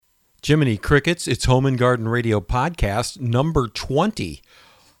Jiminy Crickets, it's Home and Garden Radio podcast number 20.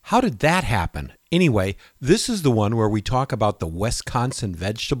 How did that happen? Anyway, this is the one where we talk about the Wisconsin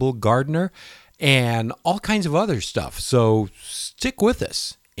vegetable gardener and all kinds of other stuff. So stick with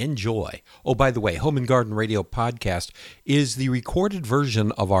us. Enjoy. Oh, by the way, Home and Garden Radio podcast is the recorded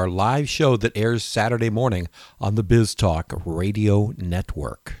version of our live show that airs Saturday morning on the Biz Talk Radio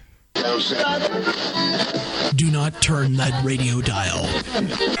Network. Do not turn that radio dial.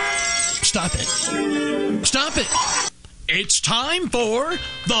 Stop it. Stop it. It's time for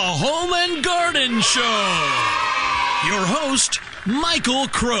the Home and Garden Show. Your host, Michael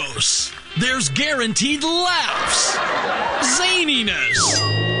Kroos. There's guaranteed laughs, zaniness.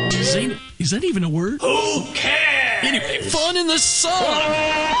 Is that even a word? Who cares? Anyway, fun in the sun.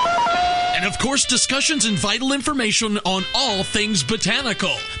 And of course, discussions and vital information on all things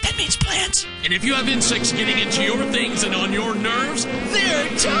botanical. That means plants. And if you have insects getting into your things and on your nerves, they're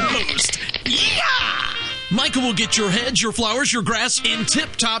toast. Yeah! Michael will get your hedge, your flowers, your grass in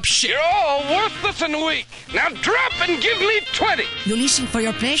tip-top shape. You're all worthless and weak. Now drop and give me 20. You listen for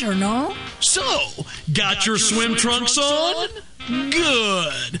your pleasure, no? So, got your swim trunks on?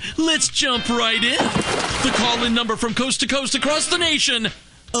 Good. Let's jump right in. The call-in number from coast to coast across the nation.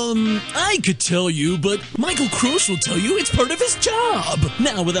 I could tell you, but Michael Kroos will tell you it's part of his job.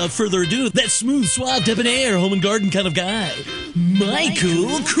 Now, without further ado, that smooth, suave, debonair, home and garden kind of guy,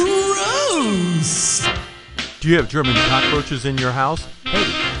 Michael Kroos. Do you have German cockroaches in your house?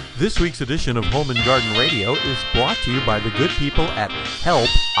 Hey, this week's edition of Home and Garden Radio is brought to you by the good people at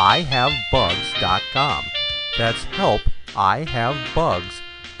HelpIHaveBugs.com. That's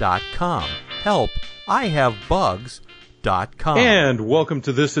HelpIHaveBugs.com. HelpIHaveBugs.com. And welcome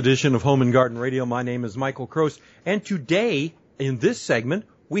to this edition of Home and Garden Radio. My name is Michael Kroos, and today in this segment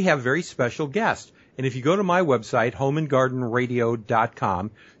we have a very special guest. And if you go to my website,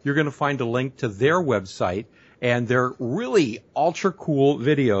 homeandgardenradio.com, you're going to find a link to their website, and they're really ultra cool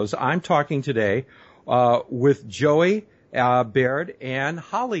videos. I'm talking today with Joey Baird and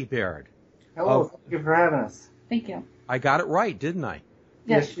Holly Baird. Hello, thank you for having us. Thank you. I got it right, didn't I?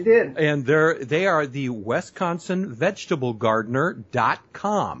 Yes, you did. And they are the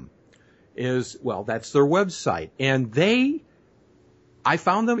WisconsinVegetableGardener.com that's their website. And I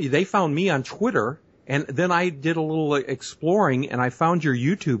found them, they found me on Twitter, and then I did a little exploring, and I found your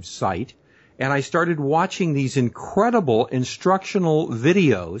YouTube site, and I started watching these incredible instructional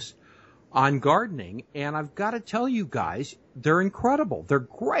videos on gardening, and I've got to tell you guys, they're incredible. They're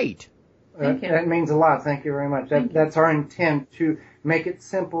great. That means a lot. Thank you very much. That's our intent, to make it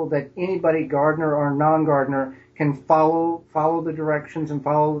simple that anybody, gardener or non-gardener, can follow the directions and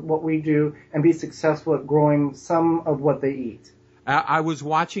follow what we do and be successful at growing some of what they eat. I was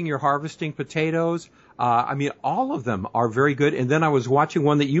watching your harvesting potatoes. All of them are very good. And then I was watching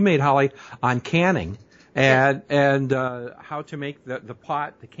one that you made, Holly, on canning and how to make the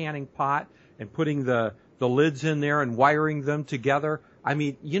pot, the canning pot, and putting the lids in there and wiring them together. I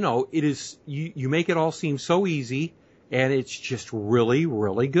mean, it is, you make it all seem so easy, and it's just really,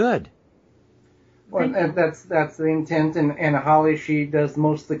 really good. Well, that's the intent, and Holly, she does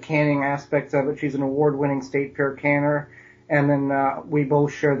most of the canning aspects of it. She's an award-winning state fair canner, and then we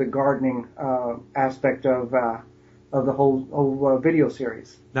both share the gardening aspect of the whole video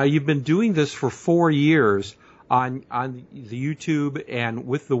series. Now, you've been doing this for 4 years on the YouTube and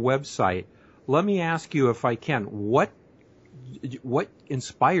with the website. Let me ask you, if I can, what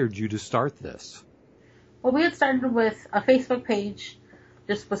inspired you to start this? Well, we had started with a Facebook page,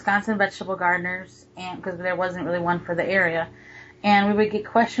 just Wisconsin Vegetable Gardeners, and because there wasn't really one for the area. And we would get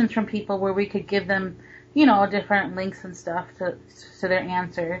questions from people where we could give them, different links and stuff to their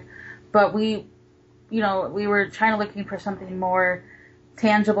answer. But we were looking for something more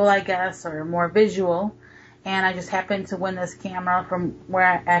tangible, I guess, or more visual. And I just happened to win this camera from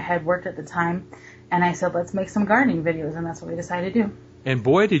where I had worked at the time. And I said, let's make some gardening videos, and that's what we decided to do. And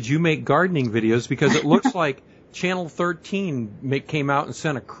boy, did you make gardening videos, because it looks like Channel 13 came out and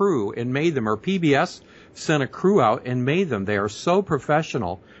sent a crew and made them, or PBS sent a crew out and made them. They are so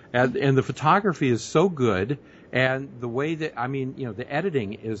professional, and the photography is so good, and the way that, the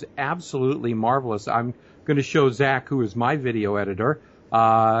editing is absolutely marvelous. I'm going to show Zach, who is my video editor,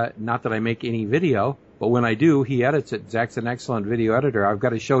 not that I make any video, but when I do, he edits it. Zach's an excellent video editor. I've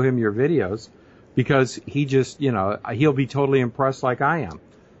got to show him your videos, because he just, he'll be totally impressed like I am.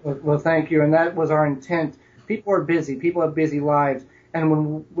 Well, thank you, and that was our intent. People are busy. People have busy lives,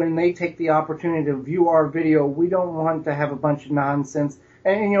 and when they take the opportunity to view our video, we don't want to have a bunch of nonsense.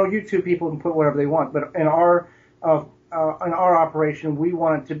 And, YouTube people can put whatever they want, but in our in our operation, we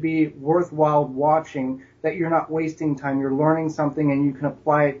want it to be worthwhile watching, that you're not wasting time. You're learning something and you can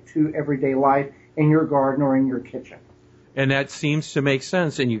apply it to everyday life in your garden or in your kitchen. And that seems to make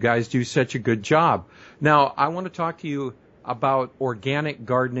sense, and you guys do such a good job. Now, I want to talk to you about organic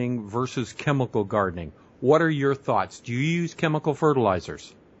gardening versus chemical gardening. What are your thoughts? Do you use chemical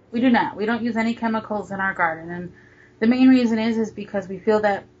fertilizers? We do not. We don't use any chemicals in our garden. And the main reason is because we feel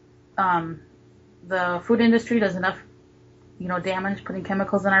that the food industry does enough, damage putting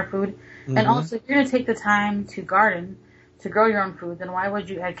chemicals in our food. Mm-hmm. And also, if you're going to take the time to garden, to grow your own food, then why would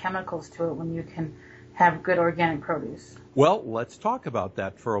you add chemicals to it when you can have good organic produce? Well, let's talk about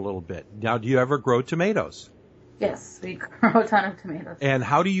that for a little bit. Now, do you ever grow tomatoes? Yes, we grow a ton of tomatoes. And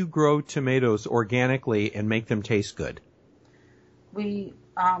how do you grow tomatoes organically and make them taste good? We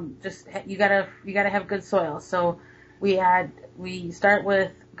you gotta have good soil. So we start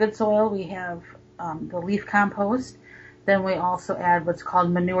with good soil. We have the leaf compost. Then we also add what's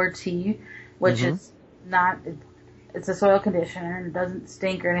called manure tea, which mm-hmm. is not. It's a soil conditioner and it doesn't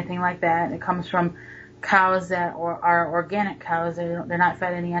stink or anything like that. It comes from cows that are organic cows. They're not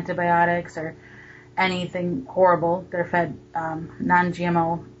fed any antibiotics or anything horrible. They're fed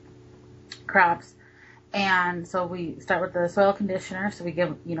non-GMO crops. And so we start with the soil conditioner. So we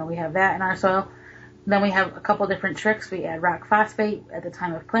have that in our soil. Then we have a couple different tricks. We add rock phosphate at the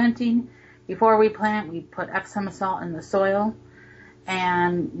time of planting. Before we plant, we put Epsom salt in the soil.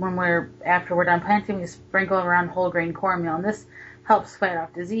 And after we're done planting, we sprinkle around whole grain cornmeal. And this helps fight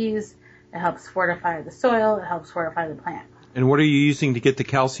off disease. It helps fortify the soil. It helps fortify the plant. And what are you using to get the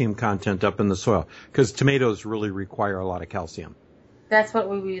calcium content up in the soil? Because tomatoes really require a lot of calcium. That's what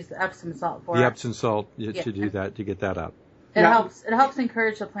we use the Epsom salt for. The Epsom salt to do that, to get that up. It helps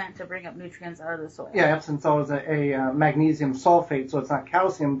encourage the plant to bring up nutrients out of the soil. Yeah, Epsom salt is a magnesium sulfate, so it's not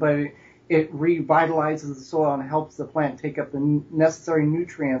calcium, but it revitalizes the soil and helps the plant take up the necessary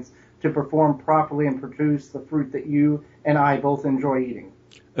nutrients to perform properly and produce the fruit that you and I both enjoy eating.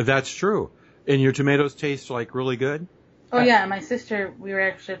 That's true. And your tomatoes taste like really good? Oh yeah, my sister, we were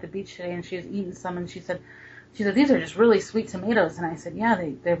actually at the beach today and she was eating some and she said, these are just really sweet tomatoes. And I said, yeah,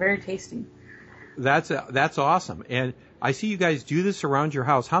 they're very tasty. That's awesome. And I see you guys do this around your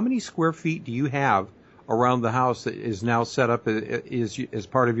house. How many square feet do you have around the house that is now set up as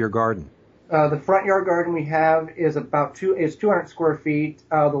part of your garden? The front yard garden we have is 200 square feet.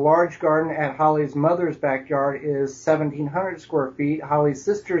 The large garden at Holly's mother's backyard is 1,700 square feet. Holly's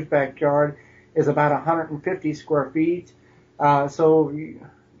sister's backyard is about 150 square feet. So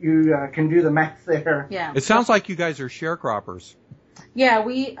you can do the math there. Yeah. It sounds like you guys are sharecroppers. Yeah,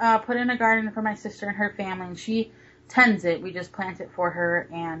 we put in a garden for my sister and her family, and she tends it. We just plant it for her,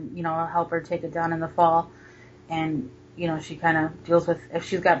 and help her take it down in the fall. And she kind of deals with, if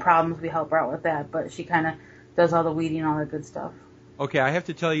she's got problems, we help her out with that. But she kind of does all the weeding and all that good stuff. Okay, I have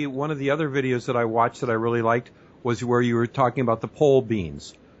to tell you, one of the other videos that I watched that I really liked was where you were talking about the pole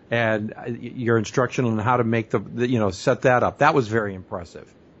beans and your instruction on how to make set that up. That was very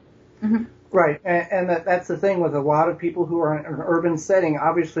impressive. Mm-hmm. Right, and that's the thing with a lot of people who are in an urban setting.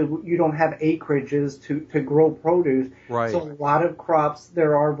 Obviously, you don't have acreages to grow produce. Right. So a lot of crops,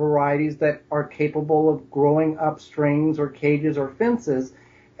 there are varieties that are capable of growing up strings or cages or fences,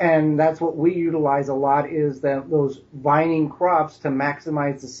 and that's what we utilize a lot is those vining crops to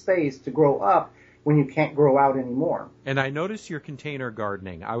maximize the space to grow up when you can't grow out anymore. And I noticed your container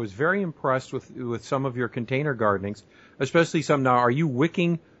gardening. I was very impressed with some of your container gardenings, especially some now. Are you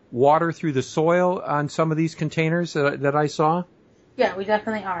wicking water through the soil on some of these containers that I saw? Yeah, we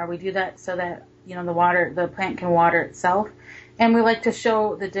definitely are. We do that so that, the plant can water itself. And we like to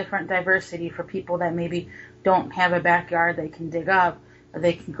show the different diversity for people that maybe don't have a backyard they can dig up, or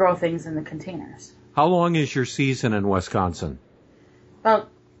they can grow things in the containers. How long is your season in Wisconsin? About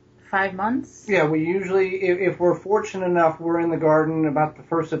 5 months. Yeah, we usually, if we're fortunate enough, we're in the garden about the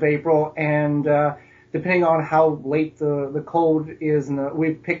 1st of April, and depending on how late the cold is,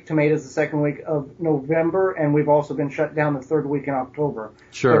 we've picked tomatoes the second week of November, and we've also been shut down the third week in October.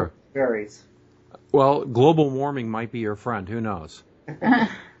 Sure. So it varies. Well, global warming might be your friend. Who knows?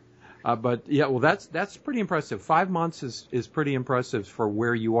 But yeah, well, that's pretty impressive. 5 months is pretty impressive for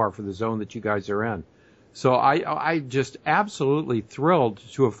where you are, for the zone that you guys are in. So I just absolutely thrilled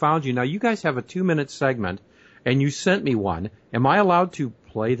to have found you. Now, you guys have a 2-minute segment, and you sent me one. Am I allowed to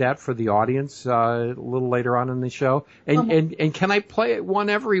play that for the audience a little later on in the show? And can I play one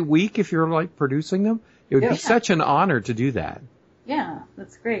every week if you're producing them? It would be such an honor to do that. Yeah,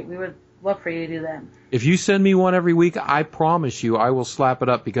 that's great. We would love for you to do that. If you send me one every week, I promise you I will slap it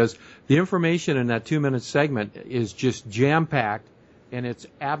up, because the information in that 2-minute segment is just jam-packed, and it's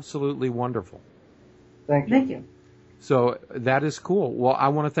absolutely wonderful. Thank you. Thank you. So that is cool. Well, I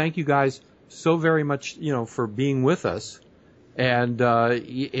want to thank you guys so very much, for being with us. And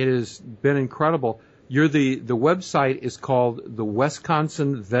it has been incredible. The website is called the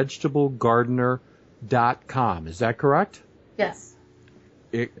WisconsinVegetableGardener.com. Is that correct? Yes.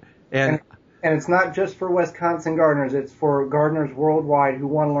 And it's not just for Wisconsin gardeners. It's for gardeners worldwide who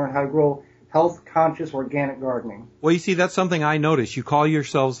want to learn how to grow health-conscious organic gardening. Well, you see, that's something I noticed. You call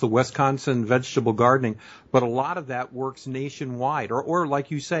yourselves the Wisconsin Vegetable Gardening, but a lot of that works nationwide, or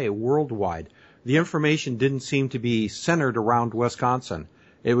like you say, worldwide. The information didn't seem to be centered around Wisconsin.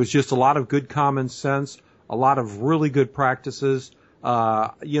 It was just a lot of good common sense, a lot of really good practices.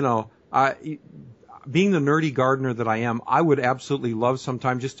 Being the nerdy gardener that I am, I would absolutely love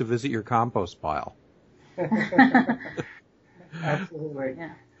sometime just to visit your compost pile. Absolutely. Yeah.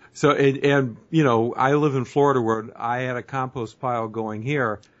 So, I live in Florida where I had a compost pile going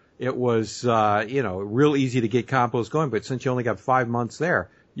here. It was, real easy to get compost going, but since you only got 5 months there,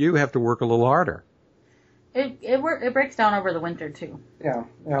 you have to work a little harder. It breaks down over the winter, too. Yeah.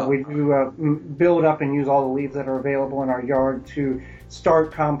 We do build up and use all the leaves that are available in our yard to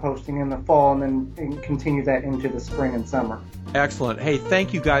start composting in the fall and then continue that into the spring and summer. Excellent. Hey,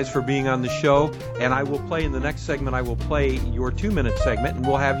 thank you guys for being on the show. And I will play in the next segment, I will play your 2-minute segment, and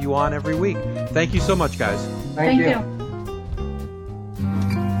we'll have you on every week. Thank you so much, guys. Thank you.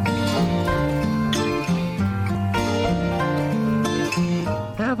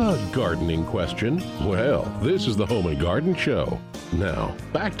 Have a gardening question? Well, this is the Home and Garden Show. Now,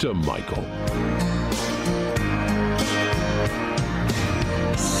 back to Michael.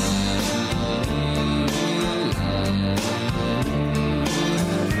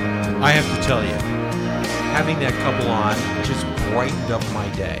 I have to tell you, having that couple on just brightened up my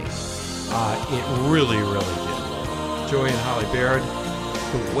day. It really, really did. Joey and Holly Baird,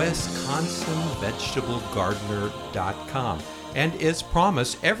 the WisconsinVegetableGardener.com. And as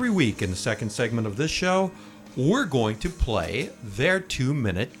promised, every week in the second segment of this show, we're going to play their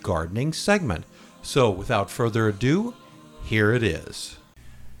 2-minute gardening segment. So without further ado, here it is.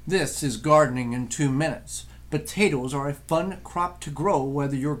 This is Gardening in 2 Minutes. Potatoes are a fun crop to grow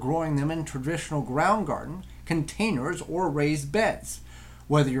whether you're growing them in traditional ground gardens, containers, or raised beds.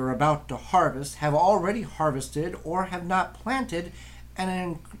 Whether you're about to harvest, have already harvested, or have not planted, and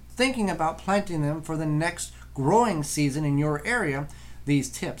are thinking about planting them for the next growing season in your area, these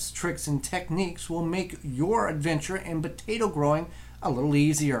tips, tricks, and techniques will make your adventure in potato growing a little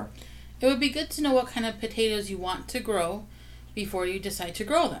easier. It would be good to know what kind of potatoes you want to grow before you decide to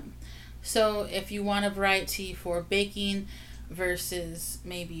grow them. So if you want a variety for baking versus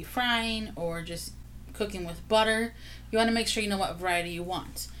maybe frying or just cooking with butter, you want to make sure you know what variety you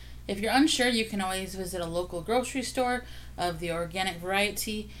want. If you're unsure, you can always visit a local grocery store of the organic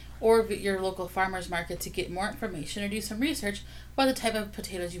variety or your local farmer's market to get more information or do some research about the type of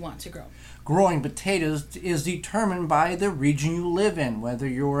potatoes you want to grow. Growing potatoes is determined by the region you live in, whether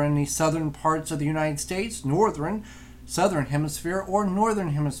you're in the southern parts of the United States, southern hemisphere, or northern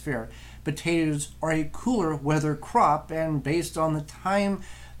hemisphere. Potatoes are a cooler weather crop, and based on the time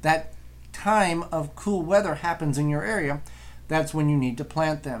of cool weather happens in your area, that's when you need to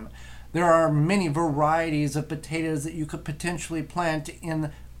plant them. There are many varieties of potatoes that you could potentially plant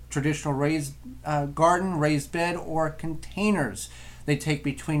in traditional raised garden, raised bed, or containers. They take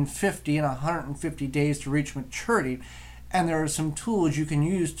between 50 and 150 days to reach maturity, and there are some tools you can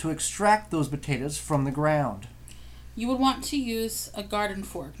use to extract those potatoes from the ground. You would want to use a garden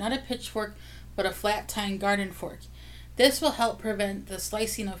fork, not a pitchfork, but a flat-tine garden fork. This will help prevent the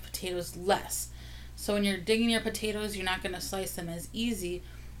slicing of potatoes less. So when you're digging your potatoes, you're not going to slice them as easy.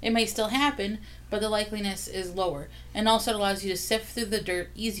 It may still happen, but the likeliness is lower. And also it allows you to sift through the dirt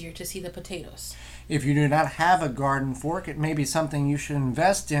easier to see the potatoes. If you do not have a garden fork, it may be something you should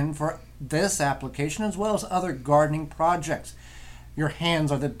invest in for this application as well as other gardening projects. Your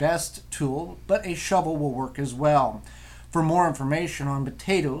hands are the best tool, but a shovel will work as well. For more information on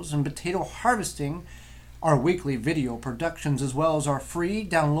potatoes and potato harvesting, our weekly video productions, as well as our free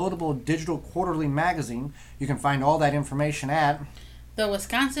downloadable digital quarterly magazine, you can find all that information at the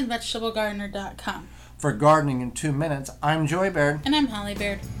WisconsinVegetableGardener.com. For Gardening in 2 Minutes, I'm Joey Baird. And I'm Holly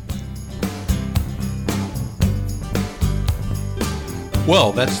Baird.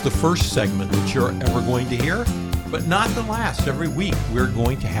 Well, that's the first segment that you're ever going to hear, but not the last. Every week we're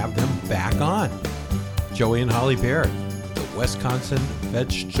going to have them back on. Joey and Holly Baird, the Wisconsin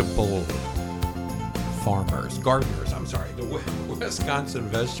Vegetable Gardeners, the Wisconsin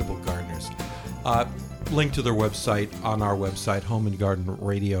Vegetable Gardeners. Link to their website on our website,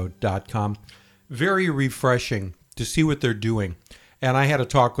 homeandgardenradio.com. Very refreshing to see what they're doing. And I had a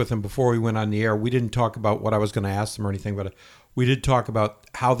talk with them before we went on the air. We didn't talk about what I was going to ask them or anything, but we did talk about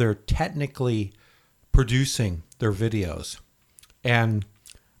how they're technically producing their videos. And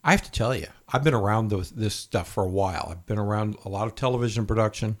I have to tell you, I've been around this stuff for a while. I've been around a lot of television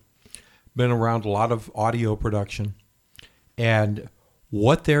production, been around a lot of audio production, and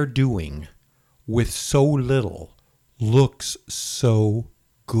what they're doing with so little looks so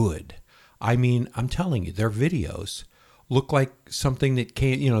good. I mean, I'm telling you, their videos look like something that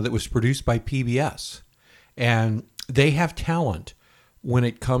that was produced by PBS. And they have talent when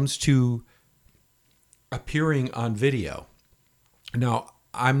it comes to appearing on video. Now,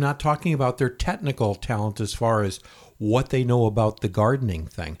 I'm not talking about their technical talent as far as what they know about the gardening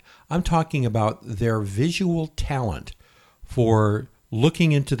thing. I'm talking about their visual talent for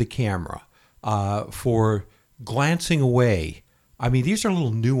looking into the camera, for glancing away. I mean, these are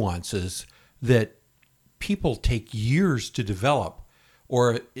little nuances that people take years to develop,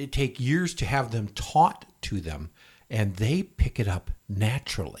 or it take years to have them taught to them, and they pick it up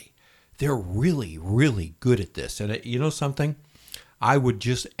naturally. They're really, really good at this. And you know something? I would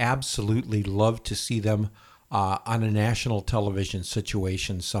just absolutely love to see them on a national television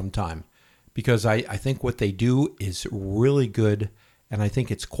situation sometime, because I think what they do is really good, and I think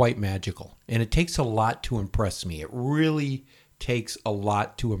it's quite magical. And it takes a lot to impress me. It really takes a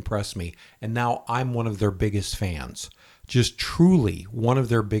lot to impress me. And now I'm one of their biggest fans, just truly one of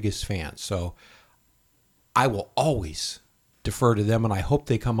their biggest fans. So I will always defer to them, and I hope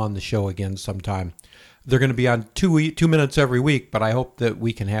they come on the show again sometime. They're going to be on 2 minutes every week, but I hope that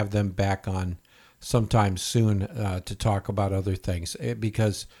we can have them back on sometime soon to talk about other things,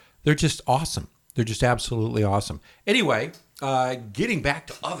 because they're just awesome. They're just absolutely awesome. Anyway, getting back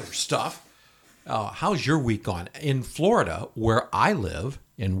to other stuff, how's your week gone? In Florida, where I live,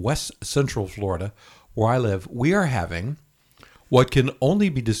 in West Central Florida, where I live, we are having what can only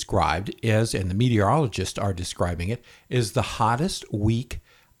be described as, and the meteorologists are describing it, is the hottest week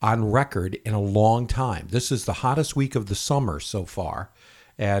on record in a long time. This is the hottest week of the summer so far.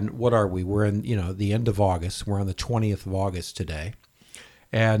 And what are we? We're in, the end of August. We're on the 20th of August today.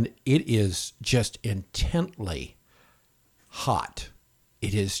 And it is just intently hot.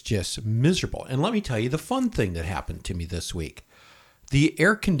 It is just miserable. And let me tell you the fun thing that happened to me this week. The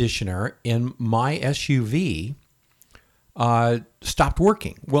air conditioner in my SUV stopped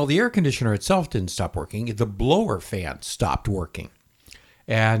working. Well, the air conditioner itself didn't stop working. The blower fan stopped working.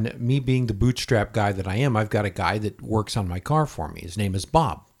 And me being the bootstrap guy that I am, I've got a guy that works on my car for me. His name is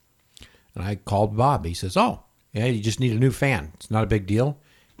Bob. And I called Bob. He says, oh, yeah, you just need a new fan. It's not a big deal.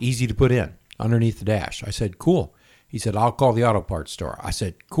 Easy to put in underneath the dash. I said, cool. He said, I'll call the auto parts store. I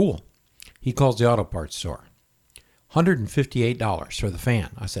said, cool. He calls the auto parts store. $158 for the fan.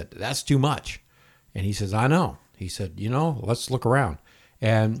 I said, that's too much. And he says, I know. He said, let's look around.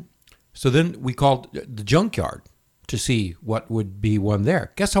 And so then we called the junkyard to see what would be one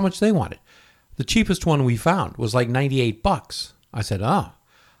there. Guess how much they wanted? The cheapest one we found was like $98. I said, I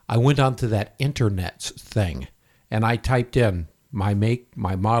went onto that internet thing and I typed in my make,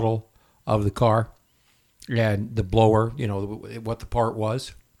 my model of the car and the blower, what the part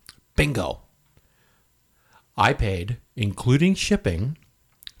was. Bingo. I paid, including shipping,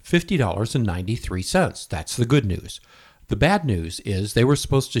 $50.93. That's the good news. The bad news is they were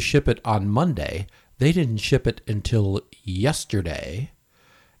supposed to ship it on Monday. They didn't ship it until yesterday,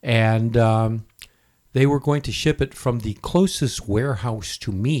 and they were going to ship it from the closest warehouse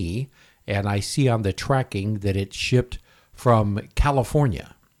to me, and I see on the tracking that it shipped from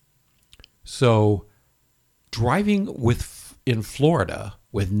California. So driving in Florida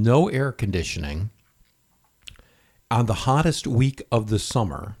with no air conditioning on the hottest week of the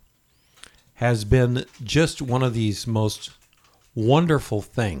summer has been just one of these most wonderful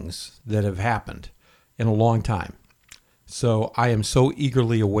things that have happened in a long time. So I am so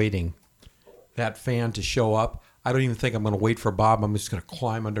eagerly awaiting that fan to show up. I don't even think I'm going to wait for Bob. I'm just going to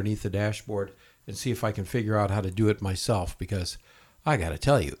climb underneath the dashboard and see if I can figure out how to do it myself, because I got to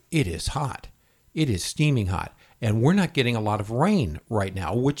tell you, it is hot. It is steaming hot. And we're not getting a lot of rain right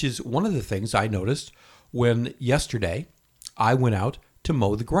now, which is one of the things I noticed when yesterday I went out to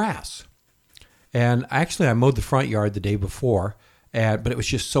mow the grass. And actually I mowed the front yard the day before, but it was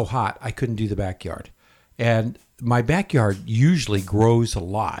just so hot I couldn't do the backyard. And my backyard usually grows a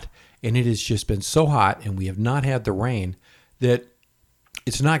lot, and it has just been so hot, and we have not had the rain, that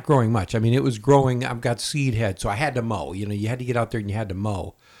it's not growing much. I mean, it was growing. I've got seed head, so I had to mow. You had to get out there and you had to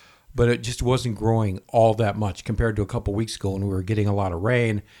mow. But it just wasn't growing all that much compared to a couple weeks ago when we were getting a lot of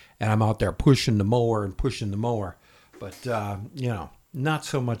rain, and I'm out there pushing the mower. But, not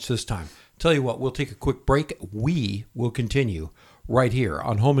so much this time. Tell you what, we'll take a quick break. We will continue right here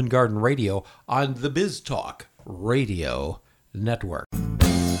on Home and Garden Radio on the Biz Talk Radio Network.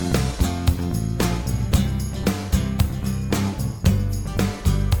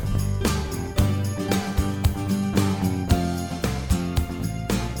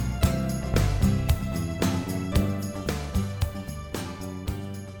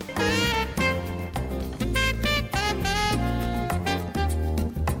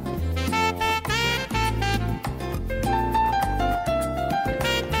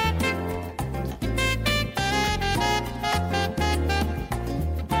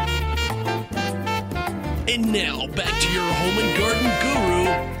 And now, back to your home and garden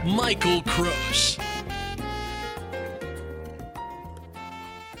guru, Michael Kroos.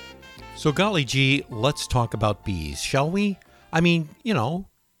 So, golly gee, let's talk about bees, shall we? I mean,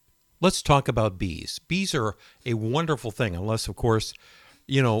 let's talk about bees. Bees are a wonderful thing, unless, of course,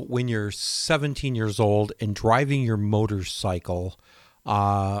 when you're 17 years old and driving your motorcycle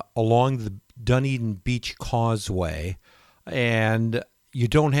along the Dunedin Beach Causeway, and you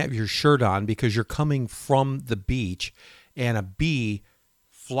don't have your shirt on because you're coming from the beach, and a bee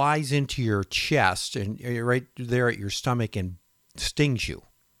flies into your chest and right there at your stomach and stings you.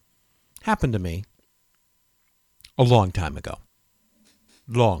 Happened to me a long time ago.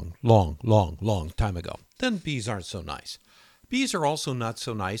 Long time ago. Then bees aren't so nice. Bees are also not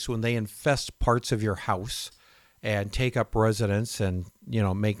so nice when they infest parts of your house and take up residence and,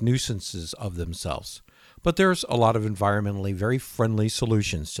 make nuisances of themselves. But there's a lot of environmentally very friendly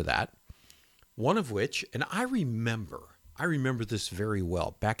solutions to that. One of which, and I remember this very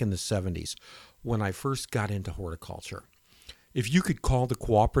well, back in the 70s when I first got into horticulture. If you could call the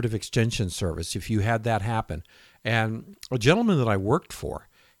Cooperative Extension Service, if you had that happen, and a gentleman that I worked for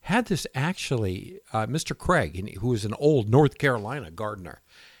had this actually, Mr. Craig, who was an old North Carolina gardener,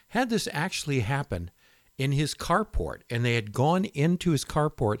 had this actually happen in his carport, and they had gone into his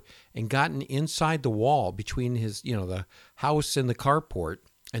carport and gotten inside the wall between his, the house and the carport,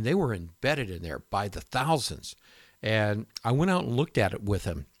 and they were embedded in there by the thousands. And I went out and looked at it with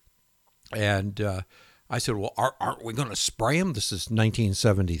him, and I said, well, aren't we going to spray them? This is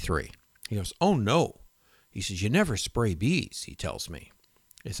 1973. He goes, oh, no. He says, you never spray bees, he tells me,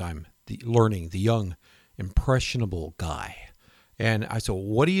 as I'm learning, the young, impressionable guy. And I said, well,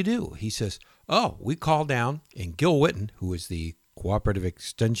 what do you do? He says, oh, we call down, and Gil Witten, who is the Cooperative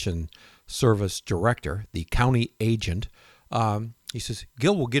Extension Service Director, the county agent, he says,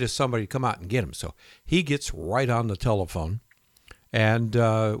 Gil will get us somebody to come out and get him. So he gets right on the telephone, and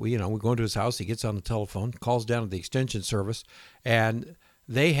we go into his house. He gets on the telephone, calls down to the Extension Service, and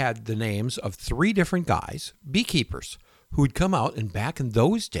they had the names of 3 different guys, beekeepers, who would come out, and back in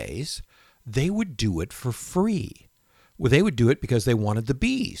those days, they would do it for free. Well, they would do it because they wanted the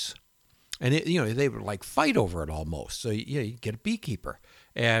bees. And, they would like fight over it almost. So, you get a beekeeper.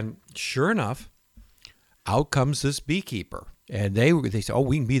 And sure enough, out comes this beekeeper. And they said, oh,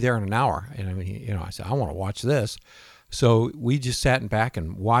 we can be there in an hour. And I said, I want to watch this. So we just sat back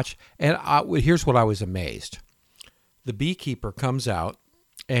and watched. And here's what I was amazed. The beekeeper comes out,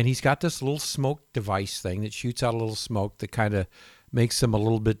 and he's got this little smoke device thing that shoots out a little smoke that kind of makes him a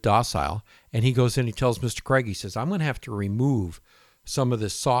little bit docile. And he goes in, he tells Mr. Craig, he says, I'm going to have to remove some of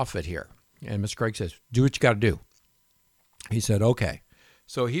this soffit here. And Mr. Craig says, do what you got to do. He said, okay.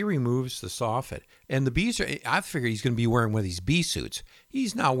 So he removes the soffit. And the bees I figured he's going to be wearing one of these bee suits.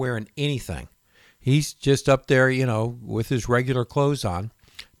 He's not wearing anything. He's just up there, with his regular clothes on.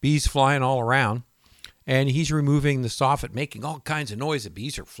 Bees flying all around. And he's removing the soffit, making all kinds of noise. The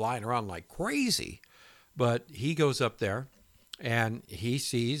bees are flying around like crazy. But he goes up there, and he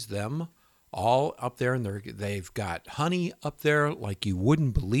sees them all up there, and they've got honey up there like you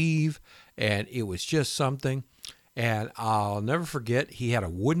wouldn't believe, and it was just something. And I'll never forget, he had a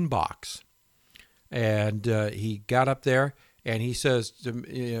wooden box, and he got up there, and he says to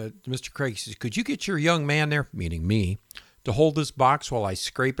Mr. Craig, he says, could you get your young man there, meaning me, to hold this box while I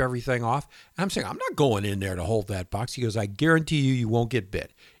scrape everything off? And I'm saying, I'm not going in there to hold that box. He goes, I guarantee you won't get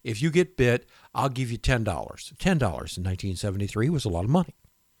bit. If you get bit, I'll give you $10. $10 in 1973 was a lot of money.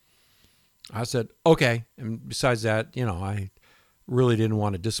 I said, okay. And besides that, I really didn't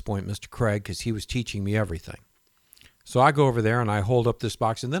want to disappoint Mr. Craig because he was teaching me everything. So I go over there and I hold up this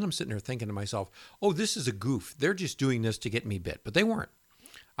box, and then I'm sitting there thinking to myself, oh, this is a goof. They're just doing this to get me bit. But they weren't.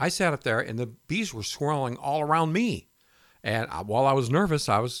 I sat up there, and the bees were swirling all around me. And while I was nervous,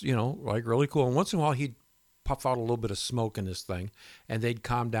 I was, like really cool. And once in a while, he'd puff out a little bit of smoke in this thing, and they'd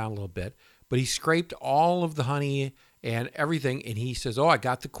calm down a little bit. But he scraped all of the honey and everything, and he says, oh, I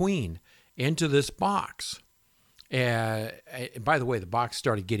got the queen into this box. And by the way, the box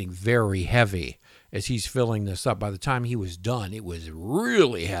started getting very heavy as he's filling this up. By the time he was done, it was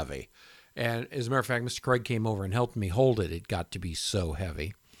really heavy. And as a matter of fact, Mr. Craig came over and helped me hold it. It got to be so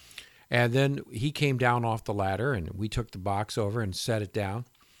heavy. And then he came down off the ladder, and we took the box over and set it down.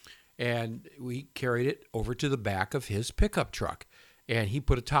 And we carried it over to the back of his pickup truck. And he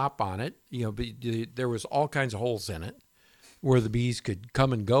put a top on it. But there was all kinds of holes in it where the bees could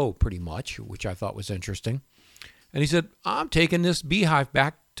come and go pretty much, which I thought was interesting. And he said, I'm taking this beehive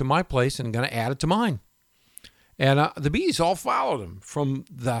back to my place and going to add it to mine. And the bees all followed him from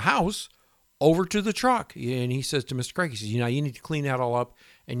the house over to the truck. And he says to Mr. Craig, he says, you need to clean that all up,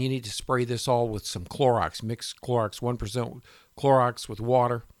 and you need to spray this all with some Clorox. Mix Clorox, 1% Clorox with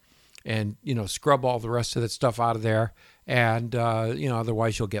water, and, scrub all the rest of that stuff out of there. And,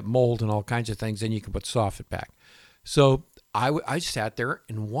 otherwise you'll get mold and all kinds of things. Then you can put Soffit back. So I sat there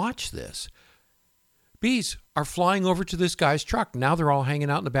and watched this. Bees are flying over to this guy's truck. Now they're all hanging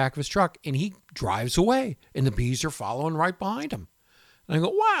out in the back of his truck, and he drives away, and the bees are following right behind him. And I go,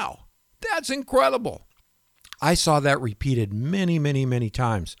 wow, that's incredible. I saw that repeated many, many, many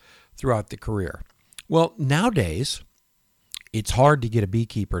times throughout the career. Well, nowadays, it's hard to get a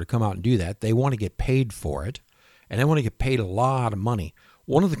beekeeper to come out and do that. They want to get paid for it, and they want to get paid a lot of money.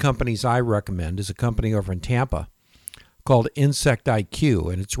 One of the companies I recommend is a company over in Tampa called Insect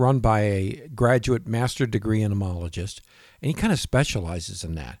IQ, and it's run by a graduate master degree entomologist, and he kind of specializes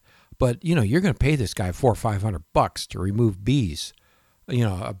in that. But, you're going to pay this guy $400 or $500 to remove bees,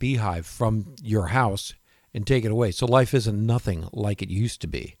 a beehive from your house and take it away. So life isn't nothing like it used to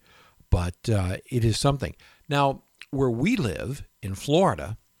be, but it is something. Now, where we live in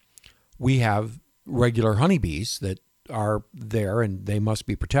Florida, we have regular honeybees that are there, and they must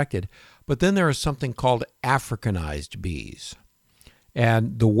be protected. But then there is something called Africanized bees.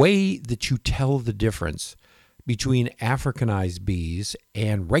 And the way that you tell the difference between Africanized bees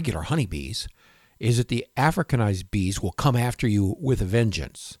and regular honeybees is that the Africanized bees will come after you with a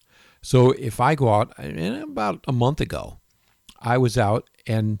vengeance. So if I go out, and about a month ago, I was out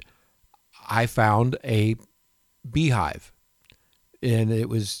and I found a beehive. And it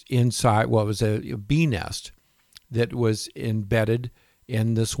was inside, it was a bee nest that was embedded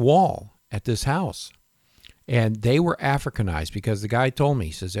in this wall at this house. And they were Africanized because the guy told me,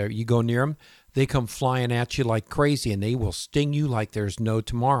 he says, you go near them, they come flying at you like crazy, and they will sting you like there's no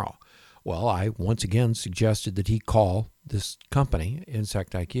tomorrow. Well, I once again suggested that he call this company,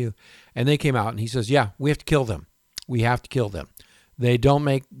 Insect IQ, and they came out, and he says, yeah, we have to kill them. We have to kill them. They don't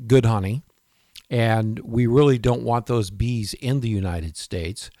make good honey, and we really don't want those bees in the United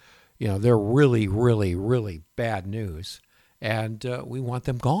States. They're really, really, really bad news, and we want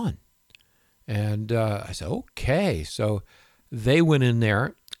them gone. And I said, okay. So they went in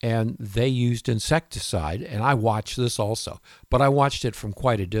there, and they used insecticide, and I watched this also. But I watched it from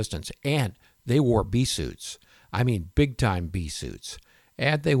quite a distance, and they wore bee suits. I mean, big-time bee suits.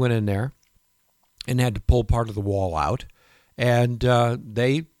 And they went in there and had to pull part of the wall out, and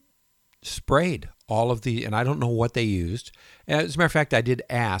they sprayed all of the, and I don't know what they used. And as a matter of fact, I did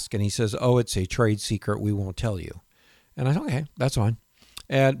ask, and he says, it's a trade secret. We won't tell you. And I said, okay, that's fine.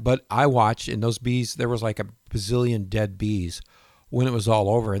 But I watched, and those bees, there was like a bazillion dead bees when it was all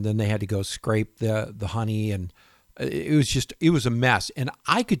over, and then they had to go scrape the honey, and it was a mess. And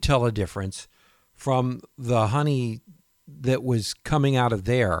I could tell a difference from the honey that was coming out of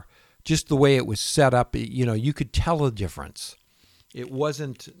there, just the way it was set up. You could tell a difference. It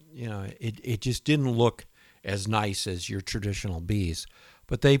wasn't, it just didn't look as nice as your traditional bees.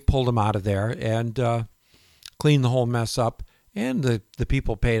 But they pulled them out of there and cleaned the whole mess up. And the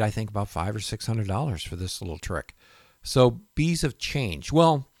people paid, I think, about $500 or $600 for this little trick. So bees have changed.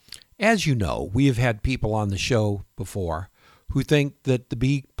 Well, as you know, we have had people on the show before who think that the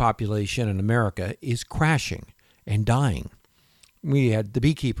bee population in America is crashing and dying. We had the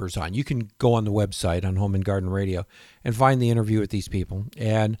beekeepers on. You can go on the website on Home and Garden Radio and find the interview with these people.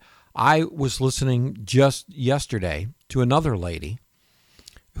 And I was listening just yesterday to another lady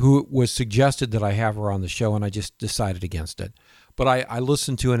who was suggested that I have her on the show, and I just decided against it. But I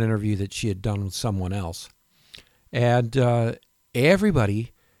listened to an interview that she had done with someone else. And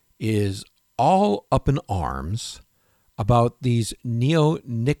everybody is all up in arms about these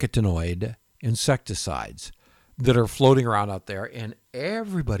neonicotinoid insecticides that are floating around out there. And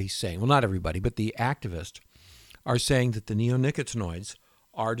everybody's saying, well, not everybody, but the activists are saying that the neonicotinoids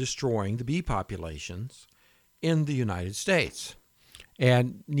are destroying the bee populations in the United States.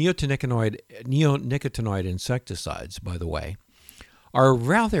 And neonicotinoid insecticides, by the way, are a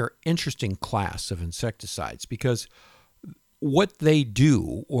rather interesting class of insecticides because what they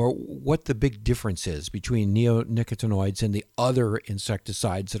do, or what the big difference is between neonicotinoids and the other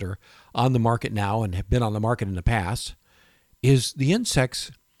insecticides that are on the market now and have been on the market in the past, is the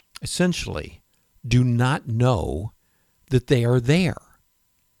insects essentially do not know that they are there.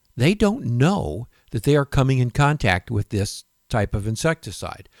 They don't know that they are coming in contact with this type of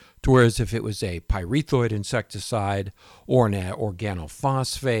insecticide. Whereas if it was a pyrethroid insecticide or an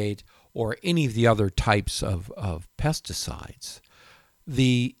organophosphate or any of the other types of pesticides,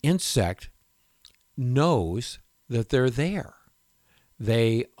 the insect knows that they're there.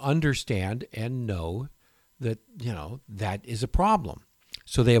 They understand and know that, that is a problem.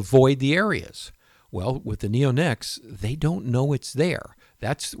 So they avoid the areas. Well, with the neonics, they don't know it's there.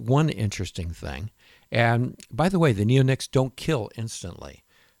 That's one interesting thing. And by the way, the neonics don't kill instantly.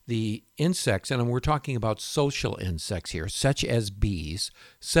 The insects, and we're talking about social insects here, such as bees,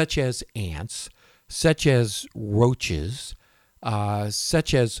 such as ants, such as roaches,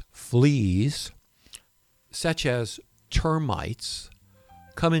 such as fleas, such as termites,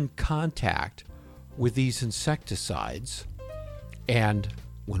 come in contact with these insecticides. And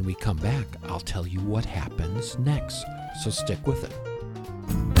when we come back, I'll tell you what happens next. So stick with it.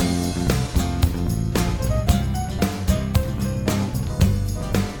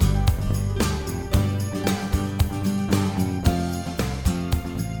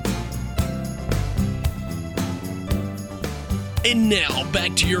 And now,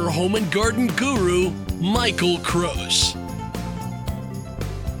 back to your home and garden guru, Michael Kroos.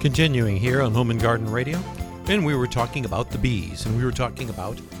 Continuing here on Home and Garden Radio, and we were talking about the bees, and we were talking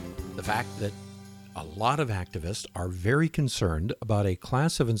about the fact that a lot of activists are very concerned about a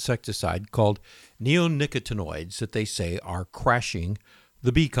class of insecticide called neonicotinoids that they say are crashing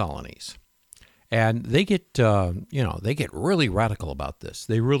the bee colonies. And they get, they get really radical about this.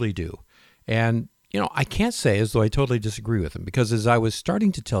 They really do. And I can't say as though I totally disagree with them, because as I was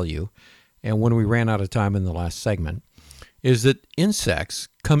starting to tell you, and when we ran out of time in the last segment, is that insects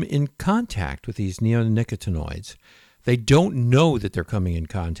come in contact with these neonicotinoids. They don't know that they're coming in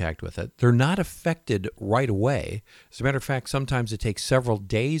contact with it. They're not affected right away. As a matter of fact, sometimes it takes several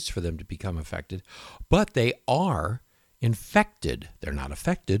days for them to become affected, but they are infected. They're not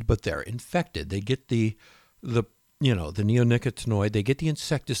affected, but they're infected. They get the neonicotinoid, they get the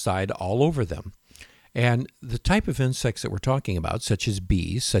insecticide all over them. And the type of insects that we're talking about, such as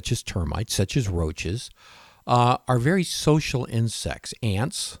bees, such as termites, such as roaches, are very social insects.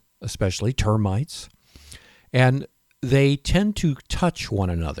 Ants, especially termites. And they tend to touch one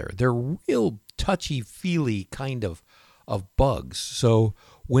another. They're real touchy-feely kind of bugs. So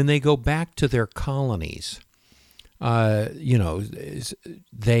when they go back to their colonies,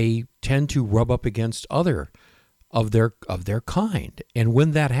 they tend to rub up against other of their kind. And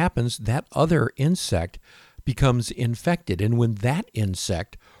when that happens, that other insect becomes infected. And when that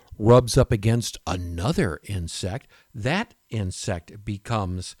insect rubs up against another insect, that insect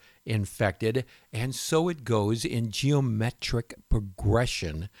becomes infected. And so it goes in geometric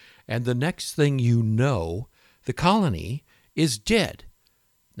progression. And the next thing you know, the colony is dead.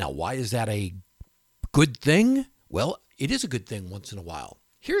 Now, why is that a good thing? Well, it is a good thing once in a while.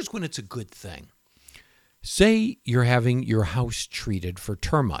 Here's when it's a good thing. Say you're having your house treated for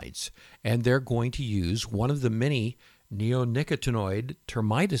termites, and they're going to use one of the many neonicotinoid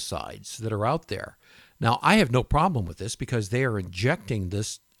termiticides that are out there. Now, I have no problem with this because they are injecting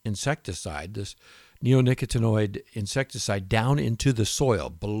this insecticide, this neonicotinoid insecticide, down into the soil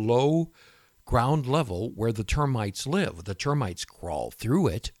below ground level where the termites live. The termites crawl through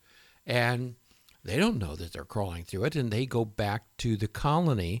it, and they don't know that they're crawling through it, and they go back to the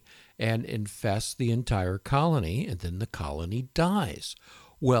colony and infest the entire colony, and then the colony dies.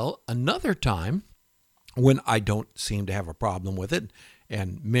 Well, another time, when I don't seem to have a problem with it,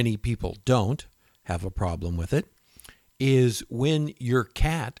 and many people don't have a problem with it, is when your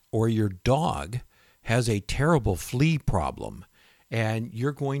cat or your dog has a terrible flea problem, and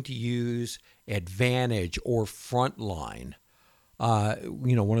you're going to use Advantage or Frontline,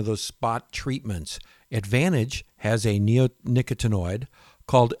 one of those spot treatments. Advantage has a neonicotinoid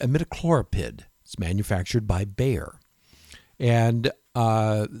called imidacloprid. It's manufactured by Bayer. And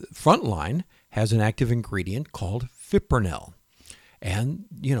Frontline has an active ingredient called fipronil. And,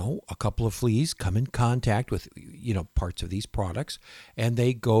 a couple of fleas come in contact with, parts of these products, and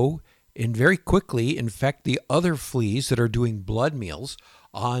they go and very quickly infect the other fleas that are doing blood meals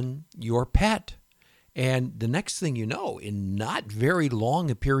on your pet. And the next thing you know, in not very long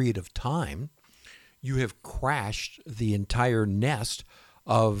a period of time, you have crashed the entire nest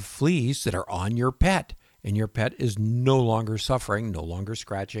of fleas that are on your pet. And your pet is no longer suffering, no longer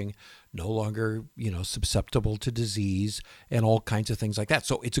scratching, no longer, susceptible to disease and all kinds of things like that.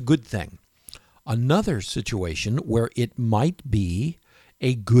 So it's a good thing. Another situation where it might be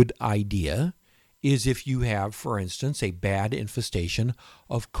a good idea is if you have, for instance, a bad infestation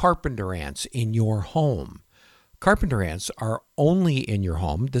of carpenter ants in your home. Carpenter ants are only in your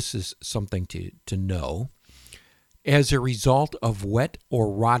home, this is something to know, as a result of wet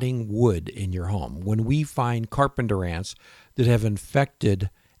or rotting wood in your home. When we find carpenter ants that have infected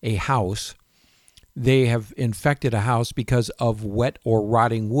a house, they have infected a house because of wet or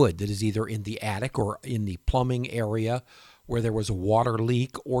rotting wood that is either in the attic or in the plumbing area where there was a water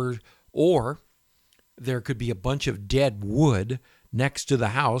leak, or there could be a bunch of dead wood next to the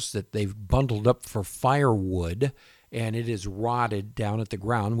house that they've bundled up for firewood, and it is rotted down at the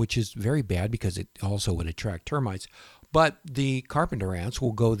ground, which is very bad because it also would attract termites. But the carpenter ants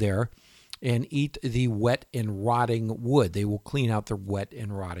will go there and eat the wet and rotting wood. They will clean out the wet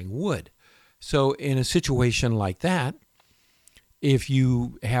and rotting wood. So in a situation like that, if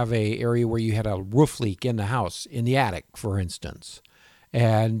you have an area where you had a roof leak in the house, in the attic, for instance,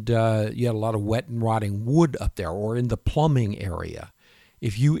 and you had a lot of wet and rotting wood up there, or in the plumbing area,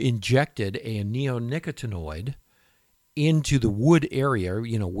 if you injected a neonicotinoid into the wood area,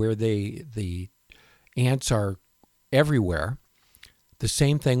 where the ants are everywhere, the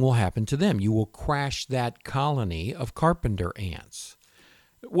same thing will happen to them. You will crash that colony of carpenter ants.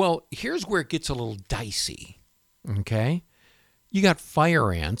 Well, here's where it gets a little dicey, okay? You got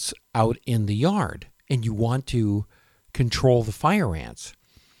fire ants out in the yard, and you want to control the fire ants.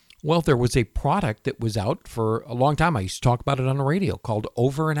 Well, there was a product that was out for a long time. I used to talk about it on the radio, called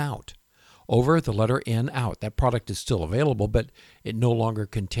Over and Out. Over, the letter N, out. That product is still available, but it no longer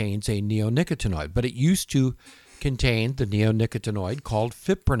contains a neonicotinoid. But it used to contain the neonicotinoid called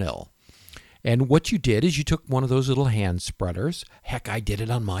fipronil. And what you did is you took one of those little hand spreaders. Heck, I did it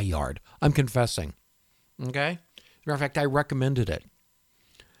on my yard. I'm confessing. Okay? As a matter of fact, I recommended it.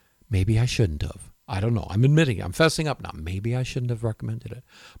 Maybe I shouldn't have. I don't know. I'm admitting it. I'm fessing up now. Maybe I shouldn't have recommended it.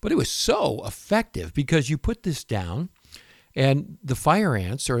 But it was so effective because you put this down, and the fire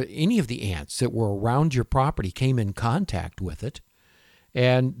ants or any of the ants that were around your property came in contact with it,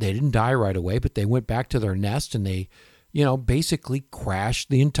 and they didn't die right away, but they went back to their nest and they, basically crashed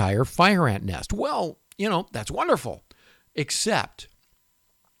the entire fire ant nest. Well, that's wonderful, except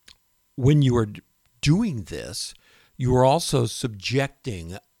when you are doing this, you are also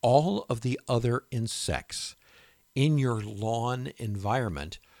subjecting all of the other insects in your lawn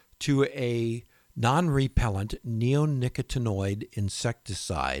environment to a non-repellent neonicotinoid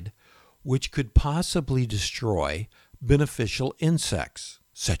insecticide, which could possibly destroy beneficial insects,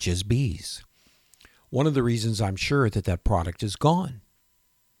 such as bees. One of the reasons I'm sure that product is gone.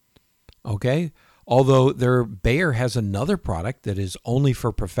 Okay? Although Bayer has another product that is only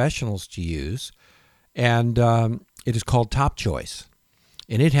for professionals to use, and it is called Top Choice.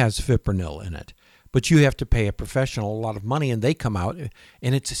 And it has fipronil in it. But you have to pay a professional a lot of money, and they come out,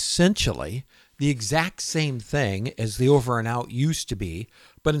 and it's essentially the exact same thing as the Over and Out used to be,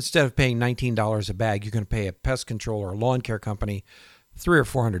 but instead of paying $19 a bag, you're going to pay a pest control or a lawn care company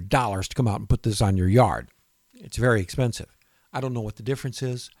 $300 or $400 to come out and put this on your yard. It's very expensive. I don't know what the difference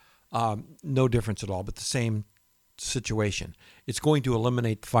is. No difference at all, but the same situation. It's going to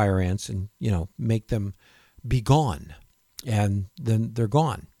eliminate the fire ants and, make them be gone. And then they're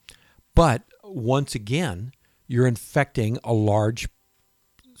gone. But once again, you're infecting a large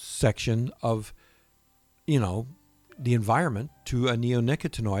section of, the environment to a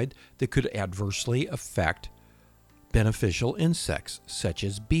neonicotinoid that could adversely affect beneficial insects, such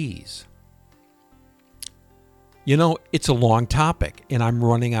as bees. It's a long topic, and I'm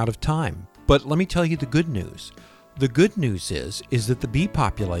running out of time. But let me tell you the good news. The good news is that the bee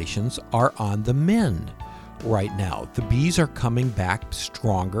populations are on the mend. Right now, the bees are coming back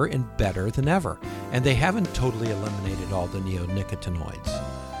stronger and better than ever, and they haven't totally eliminated all the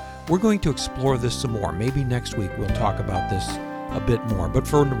neonicotinoids. We're going to explore this some more. Maybe next week we'll talk about this a bit more, but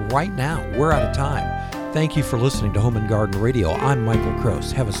for right now, we're out of time. Thank you for listening to Home and Garden Radio. I'm Michael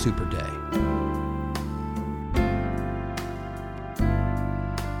Kroos. Have a super day.